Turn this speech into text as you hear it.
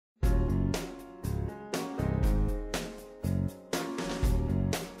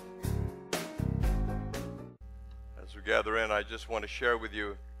we gather in, I just want to share with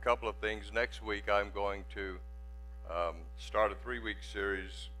you a couple of things. Next week, I'm going to start a 3-week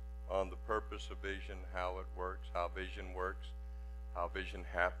series on the purpose of vision, how it works, how vision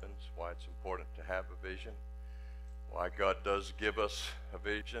happens, why it's important to have a vision, why God does give us a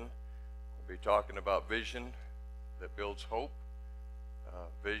vision. We'll be talking about vision that builds hope,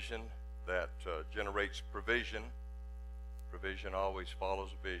 vision that generates provision. Provision always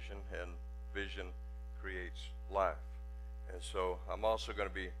follows vision, and vision creates life. And so I'm also going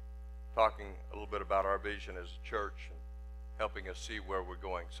to be talking a little bit about our vision as a church and helping us see where we're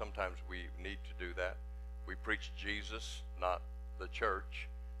going. Sometimes we need to do that. We preach Jesus, not the church,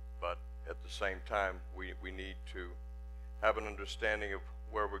 but at the same time we need to have an understanding of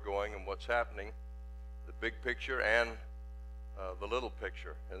where we're going and what's happening, the big picture and the little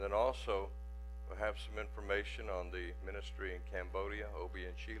picture. And then also we'll have some information on the ministry in Cambodia. Obi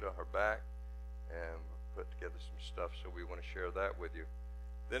and Sheila are back, and we'll put together some stuff, so we want to share that with you.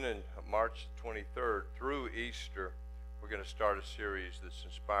 Then in March 23rd through Easter, we're going to start a series that's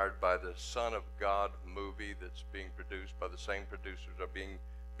inspired by the Son of God movie that's being produced by the same producers, are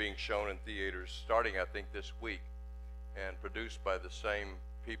being shown in theaters starting, I think, this week, and produced by the same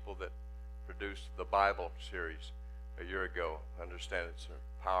people that produced the Bible series a year ago. I understand it's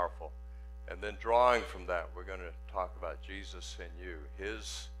powerful. And then drawing from that, we're going to talk about Jesus and you,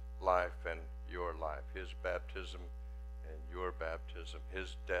 his life and your life, his baptism and your baptism,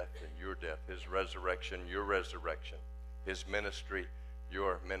 his death and your death, his resurrection, your resurrection, his ministry,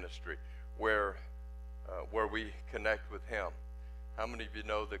 your ministry, where we connect with him. How many of you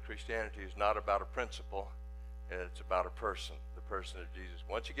know that Christianity is not about a principle, it's about a person, the person of Jesus.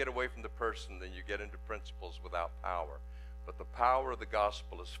 Once you get away from the person, then you get into principles without power. But the power of the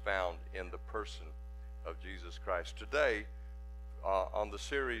gospel is found in the person of Jesus Christ. Today, on the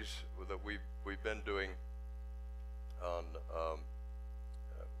series that we've been doing on,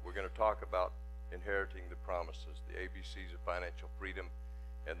 we're going to talk about inheriting the promises, the ABCs of financial freedom,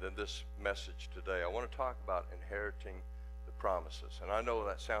 and then this message today. I want to talk about inheriting the promises. And I know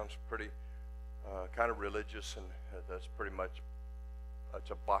that sounds pretty kind of religious, and that's pretty much,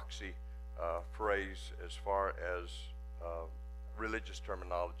 it's a boxy phrase as far as religious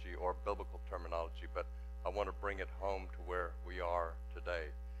terminology or biblical terminology, but I want to bring it home to where we are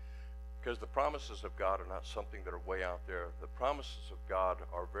today. Because the promises of God are not something that are way out there. The promises of God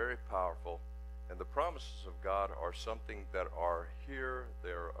are very powerful, and the promises of God are something that are here,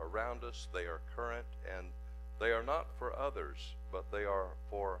 they're around us, they are current, and they are not for others, but they are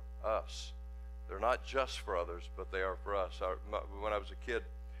for us. They're not just for others, but they are for us. When I was a kid,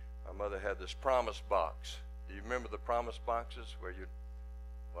 my mother had this promise box. Do you remember the promise boxes where you,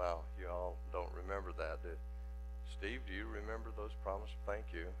 wow, you all don't remember that. Steve, do you remember those promise? Thank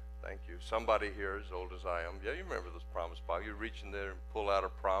you. Thank you. Somebody here as old as I am, yeah, you remember those promise boxes. You reach in there and pull out a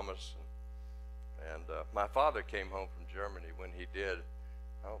promise. And my father came home from Germany. When he did,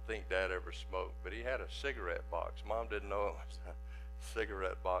 I don't think Dad ever smoked, but he had a cigarette box. Mom didn't know it was a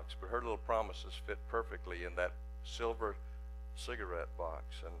cigarette box, but her little promises fit perfectly in that silver cigarette box.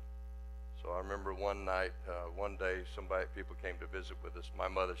 And so I remember one night, one day, people came to visit with us. My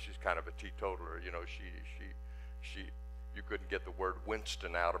mother, she's kind of a teetotaler, you know. You couldn't get the word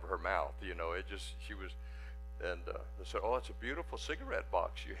Winston out of her mouth, you know. She was, and they said, "Oh, it's a beautiful cigarette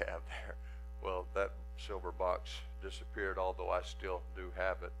box you have there." Well, that silver box disappeared, although I still do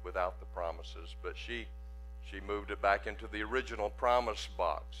have it without the promises. But she moved it back into the original promise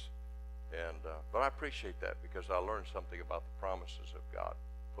box, and but I appreciate that because I learned something about the promises of God.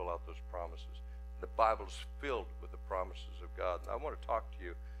 Pull out those promises. The Bible is filled with the promises of God. And I want to talk to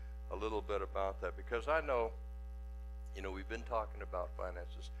you a little bit about that because I know, you know, we've been talking about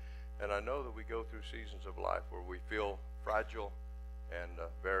finances, and I know that we go through seasons of life where we feel fragile and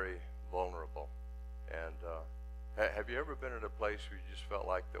very vulnerable. And have you ever been at a place where you just felt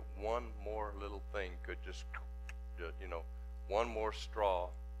like that one more little thing could just, you know, one more straw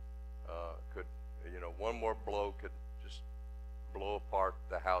could, you know, one more blow could just blow apart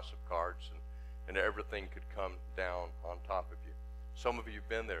the house of cards, and everything could come down on top of you. Some of you have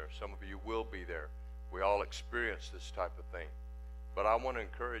been there. Some of you will be there. We all experience this type of thing. But I want to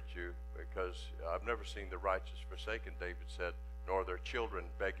encourage you because I've never seen the righteous forsaken, David said, nor their children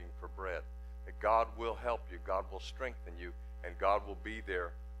begging for bread. That God will help you, God will strengthen you, and God will be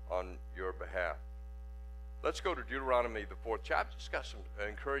there on your behalf. Let's go to Deuteronomy, the 4th chapter. Just got some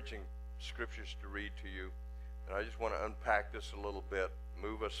encouraging scriptures to read to you. And I just want to unpack this a little bit,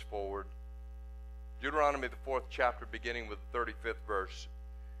 move us forward. Deuteronomy, the 4th chapter, beginning with the 35th verse.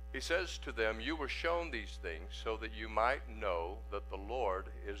 He says to them, "You were shown these things so that you might know that the Lord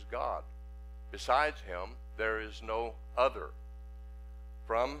is God. Besides him, there is no other.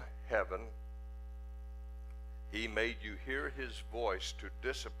 From heaven, he made you hear his voice to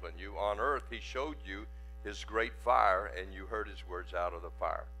discipline you. On earth, he showed you his great fire, and you heard his words out of the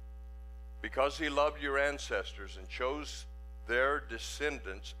fire. Because he loved your ancestors and chose their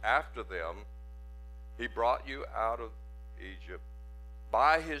descendants after them, he brought you out of Egypt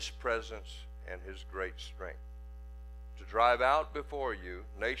by his presence and his great strength, to drive out before you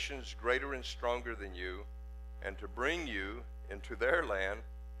nations greater and stronger than you, and to bring you into their land,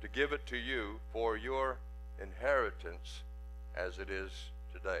 to give it to you for your inheritance as it is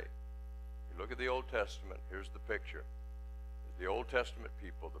today. You look at the Old Testament, here's the picture. The Old Testament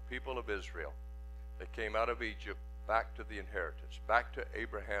people, the people of Israel, they came out of Egypt back to the inheritance, back to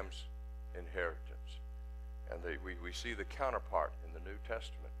Abraham's inheritance. And we see the counterpart in the New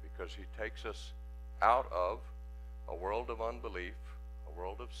Testament, because he takes us out of a world of unbelief, a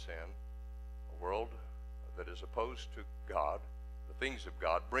world of sin, a world that is opposed to God, the things of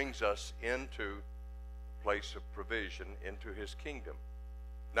God, brings us into a place of provision, into his kingdom.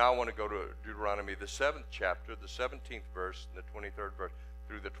 Now I want to go to Deuteronomy, the 7th chapter, the 17th verse, and the 23rd verse,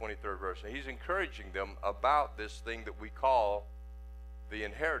 through the 23rd verse. And he's encouraging them about this thing that we call the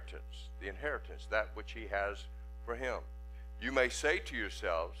inheritance, that which he has for him. You may say to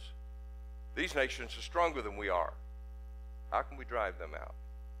yourselves, these nations are stronger than we are. How can we drive them out?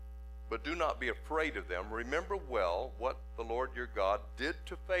 But do not be afraid of them. Remember well what the Lord your God did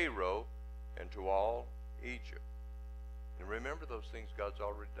to Pharaoh and to all Egypt. And remember those things God's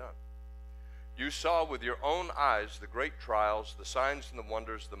already done. You saw with your own eyes the great trials, the signs and the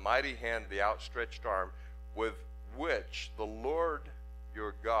wonders, the mighty hand, the outstretched arm, with which the Lord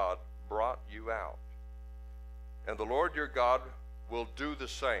your God brought you out. And the Lord your God will do the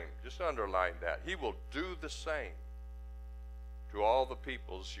same. Just underline that. He will do the same to all the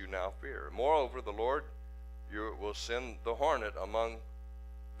peoples you now fear. Moreover, the Lord will send the hornet among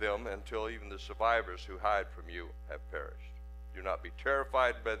them until even the survivors who hide from you have perished. Do not be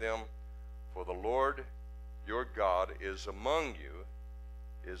terrified by them, for the Lord your God is among you,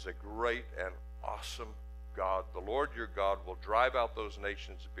 is a great and awesome God. The Lord your God will drive out those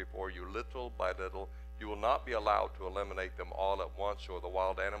nations before you little by little. You will not be allowed to eliminate them all at once, or the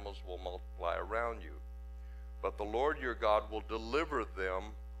wild animals will multiply around you. But the Lord your God will deliver them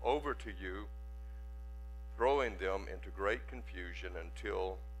over to you, throwing them into great confusion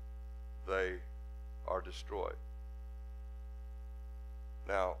until they are destroyed.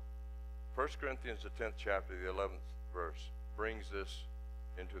 Now, 1 Corinthians, the 10th chapter, the 11th verse, brings this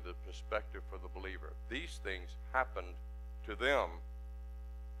into the perspective for the believer. These things happened to them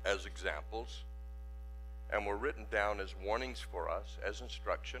as examples and were written down as warnings for us, as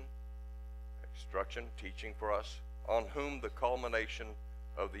instruction, teaching for us, on whom the culmination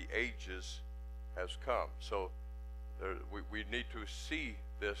of the ages has come. So we need to see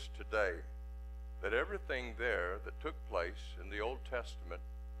this today, that everything there that took place in the Old Testament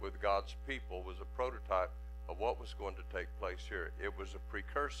with God's people was a prototype of what was going to take place here. It was a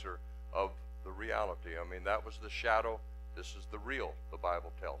precursor of the reality. I mean, that was the shadow. This is the real, the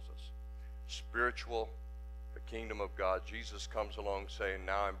Bible tells us. Spiritual, the kingdom of God. Jesus comes along saying,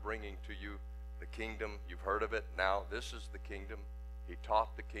 now I'm bringing to you the kingdom. You've heard of it. Now this is the kingdom. He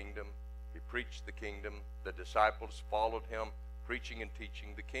taught the kingdom. He preached the kingdom. The disciples followed him, preaching and teaching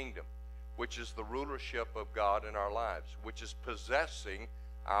the kingdom, which is the rulership of God in our lives, which is possessing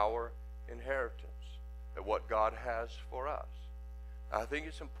our inheritance, and what God has for us. I think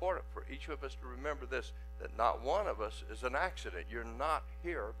it's important for each of us to remember this, that not one of us is an accident. You're not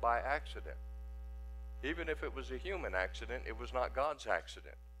here by accident. Even if it was a human accident, it was not God's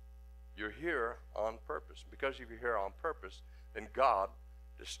accident. You're here on purpose. Because if you're here on purpose, then God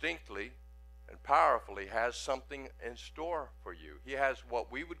distinctly and powerfully has something in store for you. He has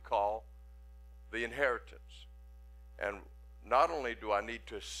what we would call the inheritance. And not only do I need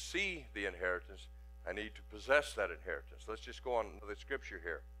to see the inheritance, I need to possess that inheritance. Let's just go on to the scripture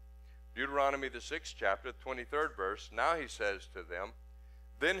here. Deuteronomy, the 6th chapter, 23rd verse. Now he says to them,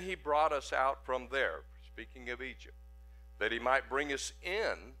 then he brought us out from there, speaking of Egypt, that he might bring us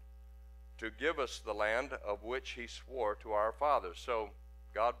in to give us the land of which he swore to our fathers. So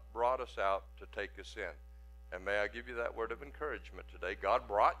God brought us out to take us in. And may I give you that word of encouragement today. God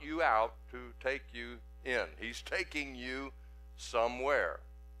brought you out to take you in. He's taking you somewhere.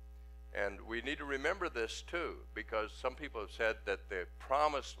 And we need to remember this too, because some people have said that the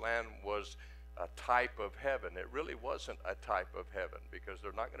promised land was a type of heaven. It really wasn't a type of heaven, because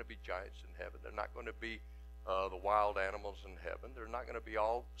they're not going to be giants in heaven. They're not going to be the wild animals in heaven. They're not going to be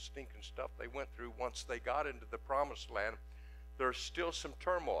all stinking stuff they went through once they got into the promised land. there's still some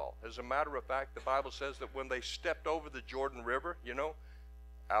turmoil. As a matter of fact, the Bible says that when they stepped over the Jordan River, you know,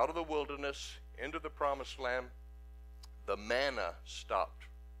 out of the wilderness into the promised land, the manna stopped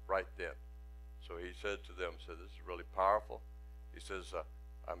right then. So he said to them, this is really powerful. He says,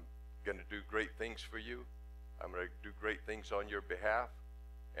 I'm going to do great things for you. I'm going to do great things on your behalf.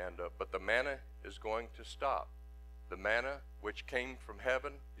 And but the manna is going to stop. The manna which came from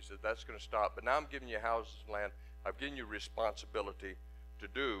heaven, he said, that's going to stop. But now I'm giving you houses and land. I've given you responsibility to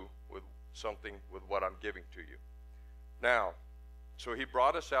do with something with what I'm giving to you. Now, so he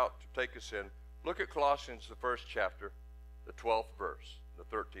brought us out to take us in. Look at Colossians, the first chapter, the 12th verse,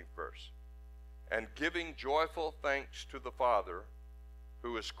 the 13th verse. And giving joyful thanks to the Father,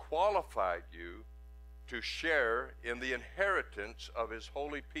 who has qualified you to share in the inheritance of his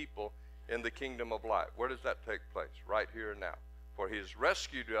holy people in the kingdom of light. Where does that take place? Right here and now. For he has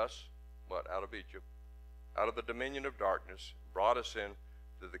rescued us, what, out of Egypt, out of the dominion of darkness, brought us in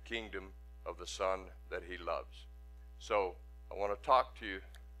to the kingdom of the Son that he loves. So I want to talk to you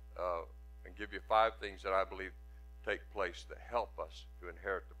and give you 5 things that I believe take place that help us to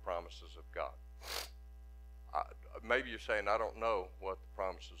inherit the promises of God. Maybe you're saying, I don't know what the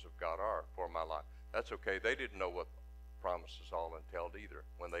promises of God are for my life. That's okay. They didn't know what the promises all entailed either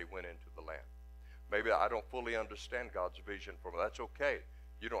when they went into the land. Maybe I don't fully understand God's vision for me. That's okay.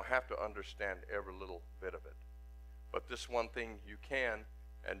 You don't have to understand every little bit of it. But this one thing you can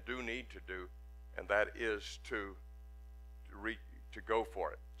and do need to do, and that is to go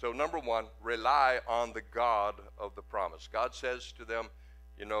for it. So number 1, rely on the God of the promise. God says to them,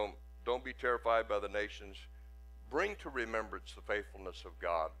 you know, don't be terrified by the nations. Bring to remembrance the faithfulness of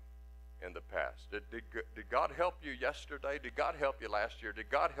God in the past. Did God help you yesterday? Did God help you last year? Did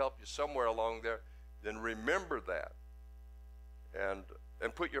God help you somewhere along there? Then remember that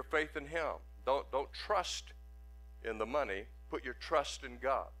and put your faith in him. Don't trust in the money. Put your trust in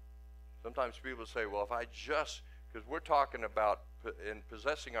God. Sometimes people say, well, if I just, because we're talking about in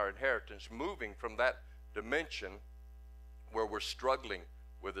possessing our inheritance, moving from that dimension where we're struggling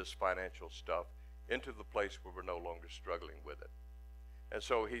with this financial stuff into the place where we're no longer struggling with it. And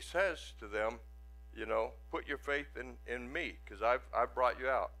so he says to them, you know, put your faith in me, because I've brought you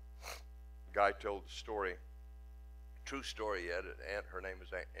out. The guy told the story, true story. He had an aunt, her name was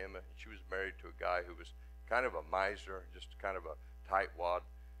Aunt Emma. She was married to a guy who was kind of a miser, just kind of a tightwad.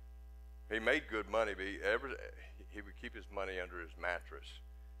 He made good money, but he would keep his money under his mattress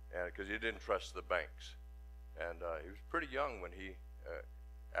because he didn't trust the banks. And he was pretty young when he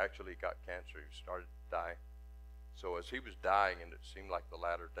actually got cancer. He started to die. So as he was dying, and it seemed like the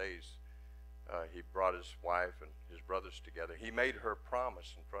latter days, he brought his wife and his brothers together. He made her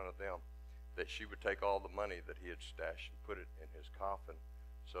promise in front of them that she would take all the money that he had stashed and put it in his coffin,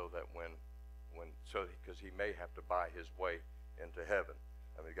 so that because he may have to buy his way into heaven.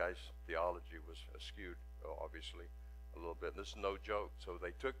 I mean, the guy's theology was skewed, obviously, a little bit. This is no joke.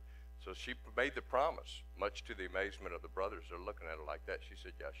 So she made the promise, much to the amazement of the brothers. They're looking at her like that. She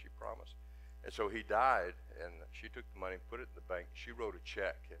said, yeah, she promised. And so he died, and she took the money and put it in the bank. She wrote a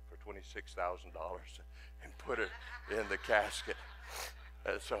check for $26,000 and put it in the casket.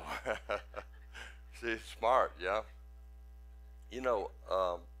 And so, she's smart, yeah? You know,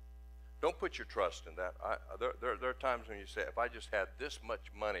 don't put your trust in that. There are times when you say, if I just had this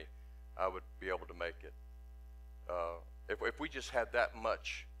much money, I would be able to make it. If we just had that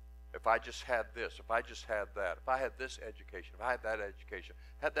much, if I just had this, if I just had that, if I had this education, if I had that education,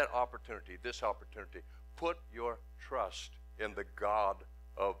 had that opportunity, this opportunity, put your trust in the God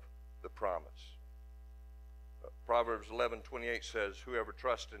of the promise. Proverbs 11:28 says, whoever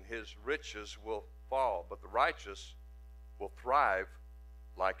trusts in his riches will fall, but the righteous will thrive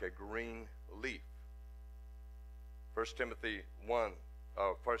like a green leaf. 1 Timothy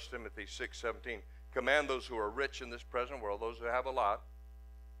 6:17, command those who are rich in this present world, those who have a lot,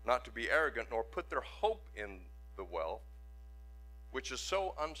 not to be arrogant, nor put their hope in the wealth, which is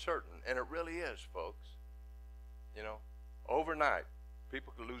so uncertain. And it really is, folks. You know, overnight,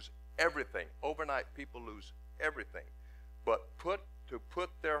 people could lose everything. Overnight, people lose everything. But put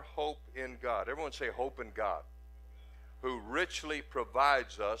their hope in God. Everyone say hope in God, who richly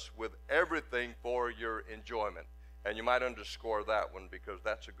provides us with everything for your enjoyment. And you might underscore that one, because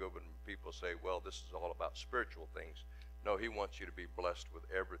that's a good one. People say, well, this is all about spiritual things. No, he wants you to be blessed with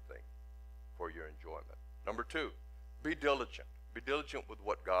everything for your enjoyment. Number 2, be diligent. Be diligent with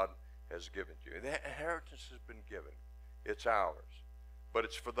what God has given you. The inheritance has been given. It's ours. But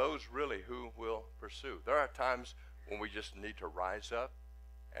it's for those really who will pursue. There are times when we just need to rise up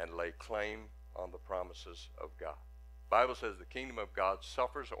and lay claim on the promises of God. The Bible says the kingdom of God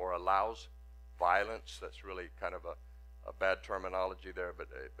suffers or allows violence. That's really kind of a bad terminology there, but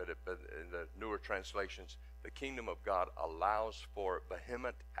in the newer translations, the kingdom of God allows for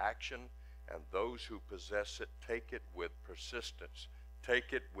vehement action, and those who possess it take it with persistence,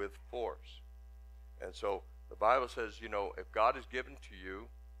 take it with force. And so the Bible says, if God has given to you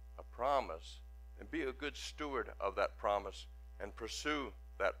a promise, then be a good steward of that promise and pursue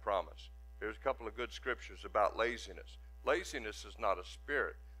that promise. Here's a couple of good scriptures about laziness. Laziness is not a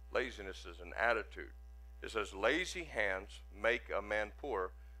spirit. Laziness is an attitude. It says, lazy hands make a man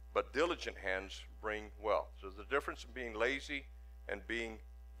poor, but diligent hands bring wealth. So there's a difference in being lazy and being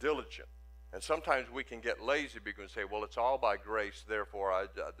diligent. And sometimes we can get lazy because we say, well, it's all by grace, therefore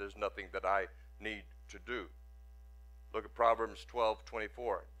there's nothing that I need to do. Look at Proverbs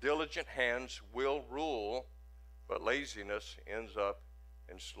 12:24. Diligent hands will rule, but laziness ends up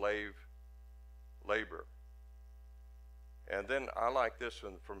in slave labor. And then I like this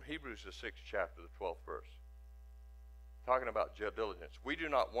one from Hebrews, the 6th chapter, the 12th verse. Talking about diligence. We do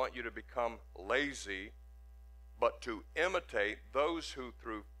not want you to become lazy, but to imitate those who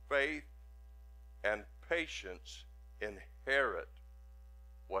through faith and patience inherit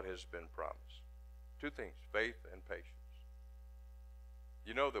what has been promised. Two things, faith and patience.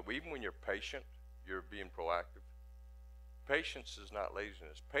 You know that even when you're patient, you're being proactive. Patience is not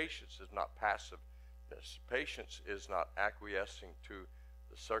laziness. Patience is not passiveness. Patience is not acquiescing to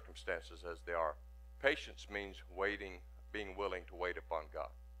the circumstances as they are. Patience means waiting, being willing to wait upon God.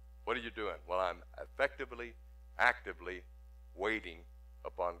 What are you doing? Well, I'm effectively, actively waiting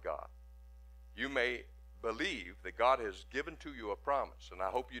upon God. You may believe that God has given to you a promise, and I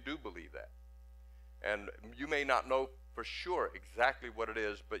hope you do believe that. And you may not know for sure exactly what it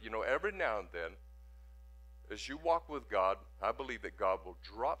is, but every now and then, as you walk with God, I believe that God will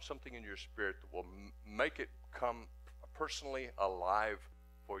drop something in your spirit that will make it come personally alive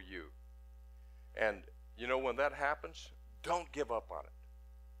for you. And when that happens, don't give up on it,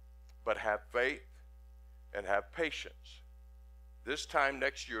 but have faith and have patience. This time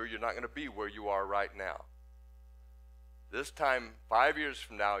next year, you're not going to be where you are right now. This time, 5 years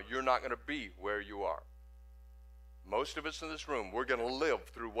from now, you're not going to be where you are. Most of us in this room, we're going to live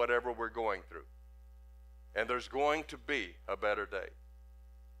through whatever we're going through. And there's going to be a better day.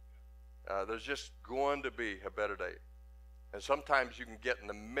 There's just going to be a better day. And sometimes you can get in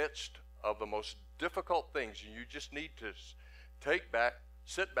the midst of the most difficult things, and you just need to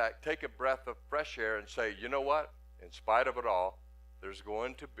sit back, take a breath of fresh air, and say, you know what? In spite of it all, there's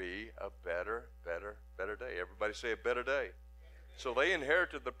going to be a better day. Everybody say a better day. So they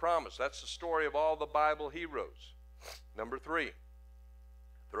inherited the promise. That's the story of all the Bible heroes. Number 3,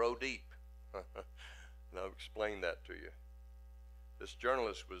 throw deep. And I'll explain that to you. This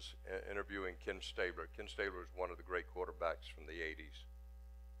journalist was interviewing Ken Stabler. Ken Stabler was one of the great quarterbacks from the 80s.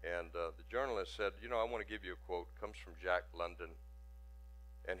 And the journalist said, I want to give you a quote. It comes from Jack London.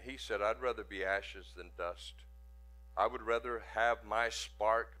 And he said, I'd rather be ashes than dust. I would rather have my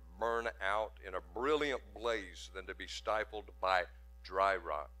spark burn out in a brilliant blaze than to be stifled by dry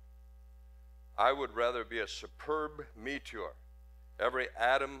rot. I would rather be a superb meteor, every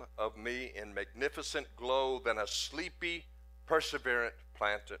atom of me in magnificent glow, than a sleepy, perseverant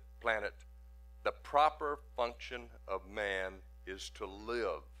planet. The proper function of man is to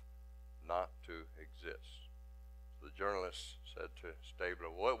live, not to exist. So the journalist said to Stabler,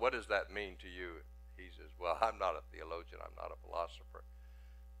 what does that mean to you? He says, well, I'm not a theologian, I'm not a philosopher,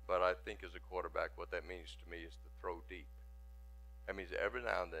 but I think as a quarterback, what that means to me is to throw deep. That means every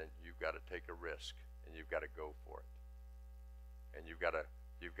now and then you've got to take a risk, and you've got to go for it. And you've got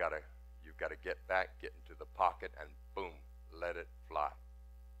to get back, get into the pocket, and boom, let it fly.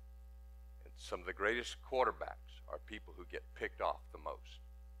 And some of the greatest quarterbacks are people who get picked off the most.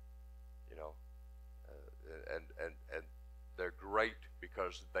 And they're great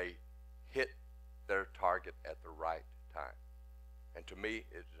because they hit their target at the right time. And to me,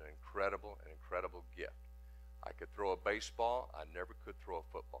 it's an incredible gift. I could throw a baseball. I never could throw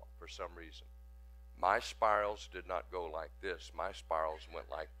a football for some reason. My spirals did not go like this. My spirals went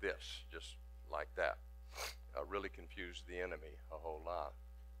like this, just like that. Really confused the enemy a whole lot.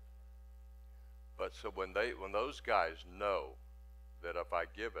 But so when those guys know that if I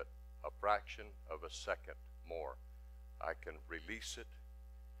give it a fraction of a second more, I can release it,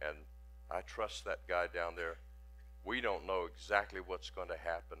 and I trust that guy down there. We don't know exactly what's going to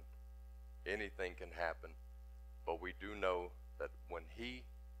happen. Anything can happen, but we do know that when he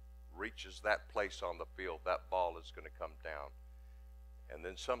reaches that place on the field, that ball is going to come down. And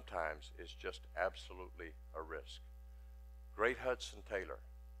then sometimes it's just absolutely a risk. Great Hudson Taylor,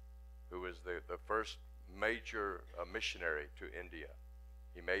 who was the first major missionary to India,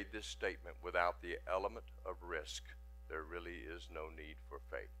 he made this statement: without the element of risk, there really is no need for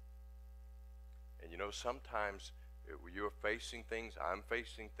faith. And you know, sometimes you're facing things, I'm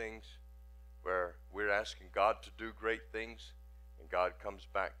facing things, where we're asking God to do great things, and God comes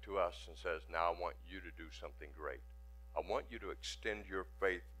back to us and says, now I want you to do something great. I want you to extend your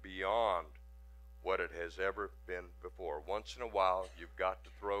faith beyond what it has ever been before. Once in a while, you've got to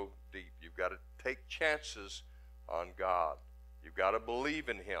throw deep. You've got to take chances on God. You've got to believe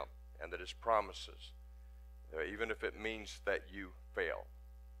in Him and that His promises, even if it means that you fail.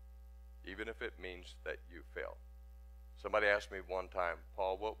 Even if it means that you fail. Somebody asked me one time,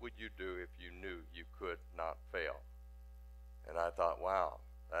 Paul, what would you do if you knew you could not fail? And I thought, wow,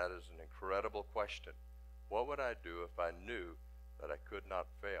 that is an incredible question. What would I do if I knew that I could not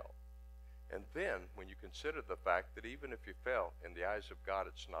fail? And then, when you consider the fact that even if you fail, in the eyes of God,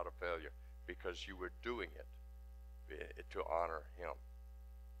 it's not a failure because you were doing it to honor Him.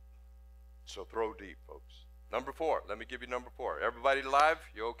 So throw deep, folks. Number 4. Let me give you number 4. Everybody live?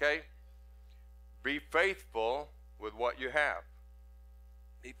 You okay? Be faithful with what you have.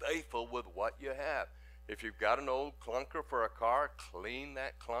 Be faithful with what you have. If you've got an old clunker for a car, clean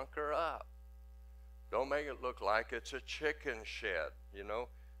that clunker up. Don't make it look like it's a chicken shed, you know.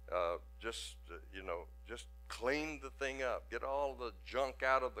 Just clean the thing up. Get all the junk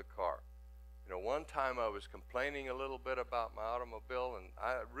out of the car. You know, one time I was complaining a little bit about my automobile, and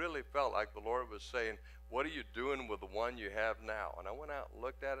I really felt like the Lord was saying, what are you doing with the one you have now? And I went out and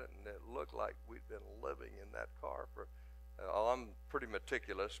looked at it, and it looked like we'd been living in that car for, I'm pretty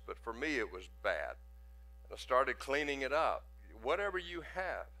meticulous, but for me it was bad. And I started cleaning it up. Whatever you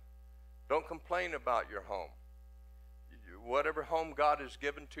have, don't complain about your home. Whatever home God has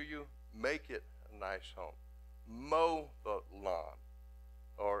given to you, make it a nice home. Mow the lawn,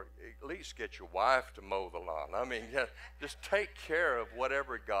 or at least get your wife to mow the lawn. I mean, just take care of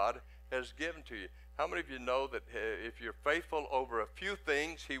whatever God has given to you. How many of you know that if you're faithful over a few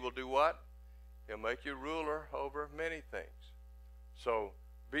things, He will do what? He'll make you ruler over many things. So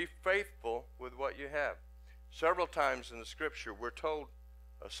be faithful with what you have. Several times in the Scripture, we're told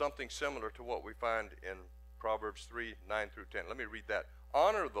something similar to what we find in Proverbs 3, 9 through 10. Let me read that.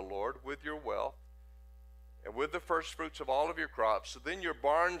 Honor the Lord with your wealth and with the first fruits of all of your crops. So then your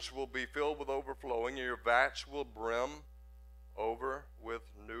barns will be filled with overflowing, and your vats will brim over with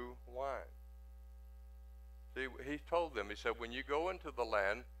new wine. See, He told them, He said, when you go into the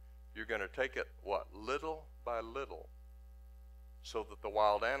land, you're going to take it, what? Little by little, so that the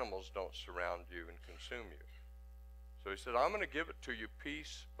wild animals don't surround you and consume you. So He said, I'm going to give it to you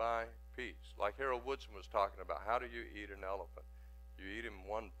piece by piece. Like Harold Woodson was talking about, how do you eat an elephant? You eat him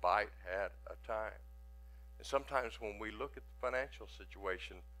one bite at a time. And sometimes when we look at the financial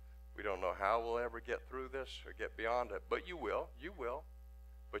situation, we don't know how we'll ever get through this or get beyond it. But you will.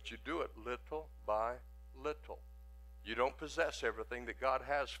 But you do it little by little. You don't possess everything that God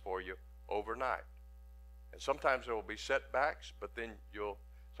has for you overnight. And sometimes there will be setbacks, but then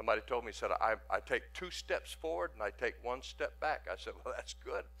somebody told me, said, I take 2 steps forward and I take 1 step back. I said, well, that's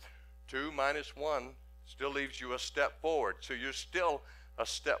good. 2 minus 1 still leaves you a step forward. So you're still a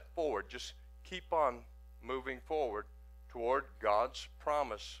step forward. Just keep on moving forward toward God's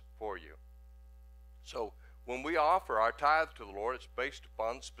promise for you. So when we offer our tithe to the Lord, it's based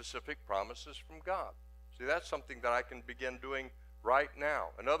upon specific promises from God. See, that's something that I can begin doing right now.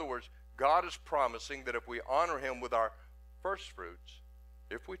 In other words, God is promising that if we honor Him with our first fruits,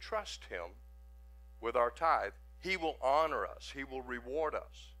 if we trust Him with our tithe, He will honor us. He will reward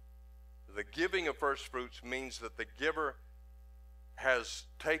us. The giving of first fruits means that the giver has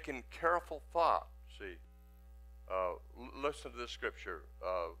taken careful thought. See, listen to this scripture,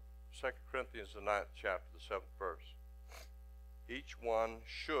 2 Corinthians, the 9th chapter, the 7th verse. Each one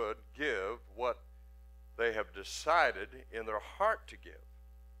should give what they have decided in their heart to give.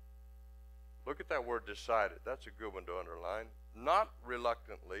 Look at that word decided. That's a good one to underline. Not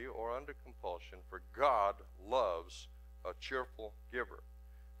reluctantly or under compulsion, for God loves a cheerful giver.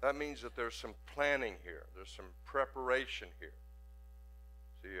 That means that there's some planning here. There's some preparation here.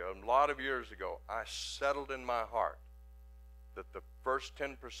 See, a lot of years ago, I settled in my heart that the first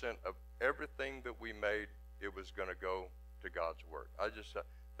 10% of everything that we made, it was going to go to God's work.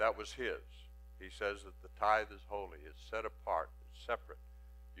 That was His. He says that the tithe is holy. It's set apart. It's separate.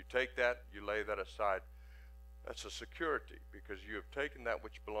 You take that, you lay that aside. That's a security, because you have taken that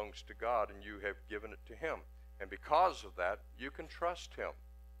which belongs to God and you have given it to Him. And because of that, you can trust Him.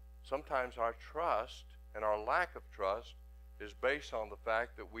 Sometimes our trust and our lack of trust is based on the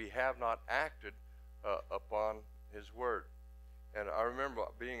fact that we have not acted upon His word. And I remember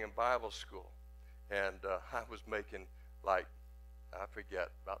being in Bible school, and I was making about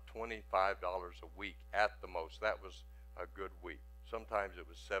 $25 a week at the most. That was a good week. Sometimes it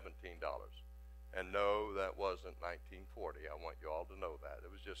was $17. And no, that wasn't 1940. I want you all to know that.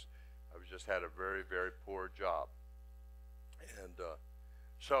 It was just, I was just had a very, very poor job. And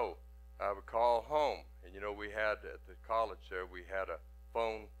so I would call home, and you know, we had at the college there, we had a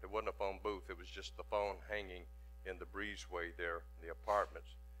phone. It wasn't a phone booth. It was just the phone hanging in the breezeway there in the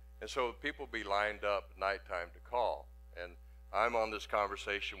apartments. And so people would be lined up at nighttime to call. And I'm on this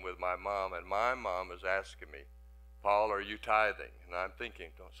conversation with my mom, and my mom is asking me, Paul, are you tithing? And I'm thinking,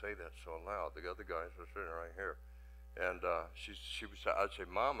 don't say that so loud. The other guys are sitting right here. And she would say, I'd say,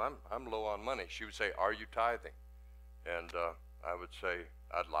 Mom, I'm low on money. She would say, are you tithing? And I would say,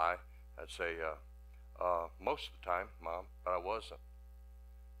 I'd lie. I'd say, most of the time, Mom, but I wasn't.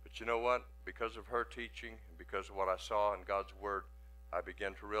 But you know what? Because of her teaching and because of what I saw in God's Word, I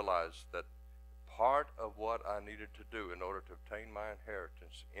began to realize that part of what I needed to do in order to obtain my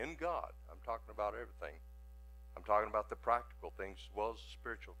inheritance in God, I'm talking about everything, I'm talking about the practical things as well as the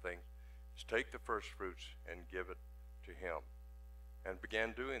spiritual things, is take the first fruits and give it to Him. And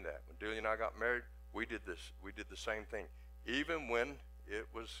began doing that. When Delia and I got married, we did this. We did the same thing. Even when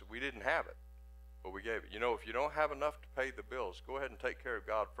we didn't have it, but we gave it. You know, if you don't have enough to pay the bills, go ahead and take care of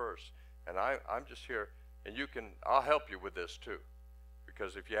God first. And I'm just here, and I'll help you with this too.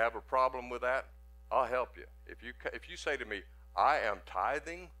 Because if you have a problem with that, I'll help you. If you say to me, I am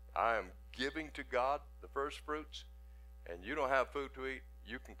tithing, I am giving to God the first fruits, and you don't have food to eat,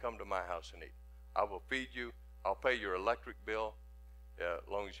 you can come to my house and eat. I will feed you. I'll pay your electric bill, as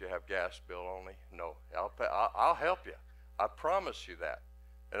long as you have gas bill only. No, I'll help you. I promise you that.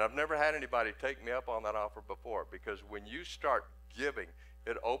 And I've never had anybody take me up on that offer before, because when you start giving,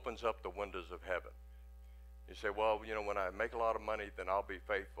 it opens up the windows of heaven. You say, well, you know, when I make a lot of money, then I'll be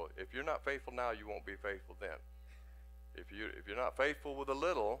faithful. If you're not faithful now, you won't be faithful then. If you're not faithful with a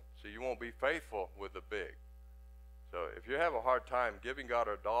little, so you won't be faithful with the big. So if you have a hard time giving God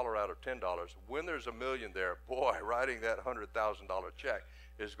 $1 out of $10, when there's $1 million there, boy, writing that $100,000 check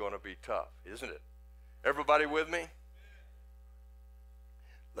is going to be tough, isn't it? Everybody with me?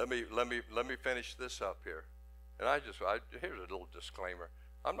 Let me finish this up here. And here's a little disclaimer.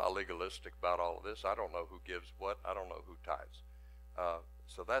 I'm not legalistic about all of this. I don't know who gives what. I don't know who tithes.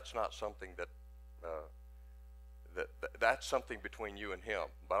 So that's not something that's something between you and Him.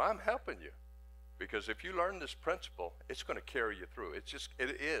 But I'm helping you, because if you learn this principle, it's going to carry you through. It's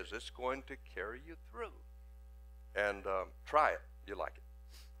going to carry you through. And try it. You like it.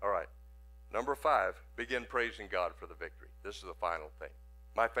 All right. Number 5, begin praising God for the victory. This is the final thing.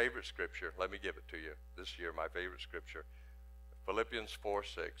 My favorite scripture, let me give it to you this year, my favorite scripture, Philippians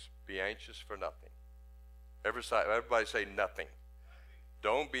 4:6, be anxious for nothing. Everybody say nothing.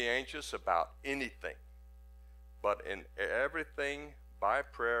 Don't be anxious about anything, but in everything by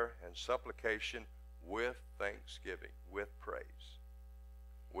prayer and supplication with thanksgiving, with praise.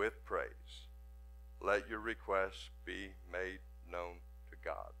 With praise. Let your requests be made known to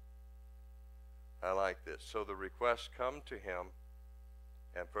God. I like this. So the requests come to Him,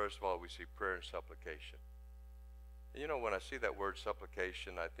 and first of all, we see prayer and supplication. You know, when I see that word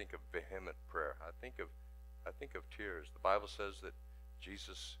supplication, I think of vehement prayer. I think of tears. The Bible says that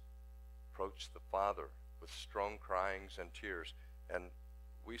Jesus approached the Father with strong cryings and tears, and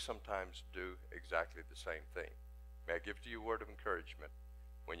we sometimes do exactly the same thing. May I give to you a word of encouragement?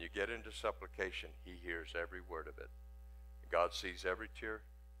 When you get into supplication, He hears every word of it. God sees every tear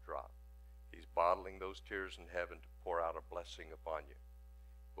drop. He's bottling those tears in heaven to pour out a blessing upon you.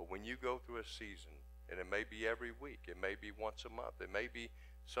 But when you go through a season, and it may be every week, it may be once a month, it may be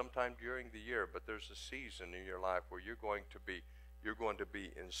sometime during the year, but there's a season in your life where you're going to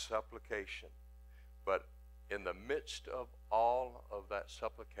be in supplication. But in the midst of all of that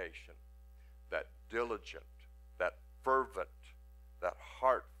supplication, that diligent, that fervent, that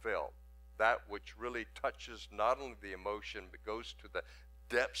heartfelt, that which really touches not only the emotion, but goes to the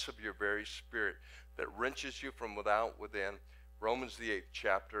depths of your very spirit, that wrenches you from without within, Romans the 8th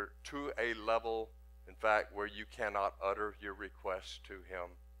chapter, to a level, in fact, where you cannot utter your request to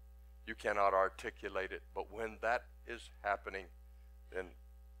Him. You cannot articulate it. But when that is happening, then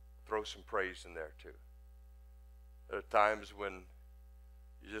throw some praise in there too. There are times when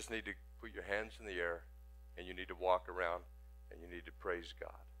you just need to put your hands in the air, and you need to walk around, and you need to praise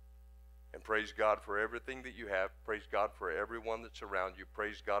God. And praise God for everything that you have. Praise God for everyone that's around you.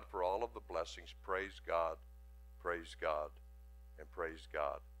 Praise God for all of the blessings. Praise God, and praise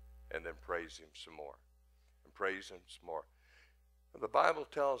God. And then praise Him some more. And praise Him some more. And the Bible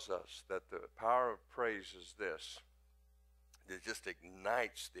tells us that the power of praise is this. It just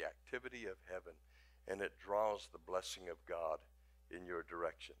ignites the activity of heaven, and it draws the blessing of God in your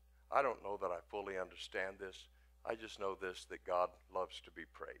direction. I don't know that I fully understand this. I just know this, that God loves to be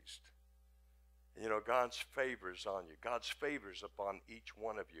praised. You know, God's favor is on you. God's favor is upon each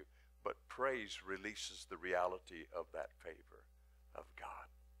one of you. But praise releases the reality of that favor of God.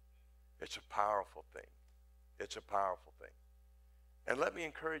 It's a powerful thing. It's a powerful thing. And let me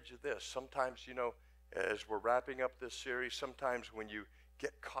encourage you this. Sometimes, you know, as we're wrapping up this series, sometimes when you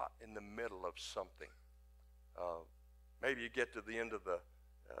get caught in the middle of something, maybe you get to the end of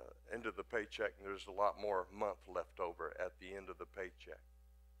the paycheck and there's a lot more month left over at the end of the paycheck.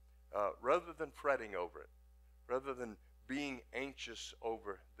 Rather than fretting over it, rather than being anxious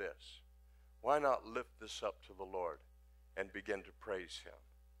over this, why not lift this up to the Lord and begin to praise him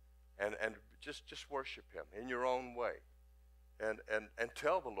and just worship him in your own way and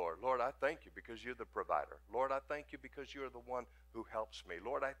tell the Lord, Lord, I thank you because you're the provider. Lord, I thank you because you're the one who helps me.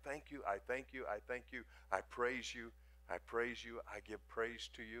 Lord, I thank you, I thank you, I thank you. I praise you, I praise you, I give praise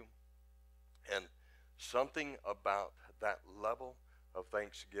to you. And something about that level of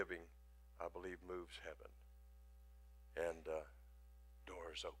thanksgiving, I believe, moves heaven. And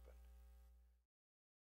doors open.